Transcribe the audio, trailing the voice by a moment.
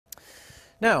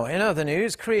Now, in other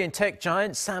news, Korean tech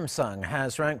giant Samsung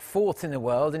has ranked fourth in the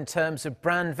world in terms of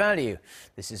brand value.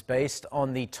 This is based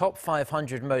on the top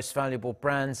 500 most valuable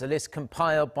brands, a list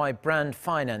compiled by Brand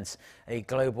Finance, a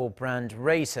global brand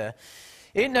rater.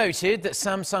 It noted that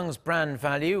Samsung's brand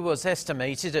value was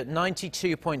estimated at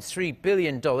 $92.3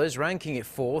 billion, ranking it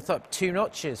fourth, up 2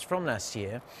 notches from last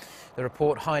year. The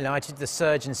report highlighted the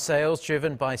surge in sales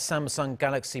driven by Samsung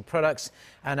Galaxy products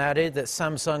and added that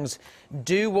Samsung's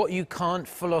 "do what you can't"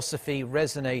 philosophy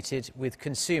resonated with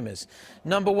consumers.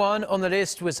 Number one on the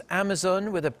list was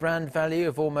Amazon, with a brand value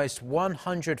of almost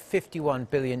 $151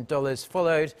 billion,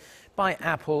 followed by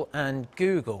Apple and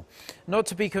Google. Not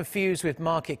to be confused with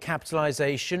market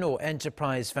capitalization or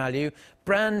enterprise value,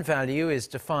 brand value is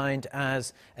defined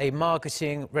as a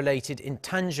marketing-related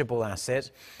intangible asset.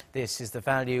 This is the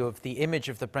value of the image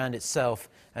of the brand itself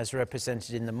as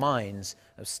represented in the minds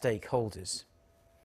of stakeholders.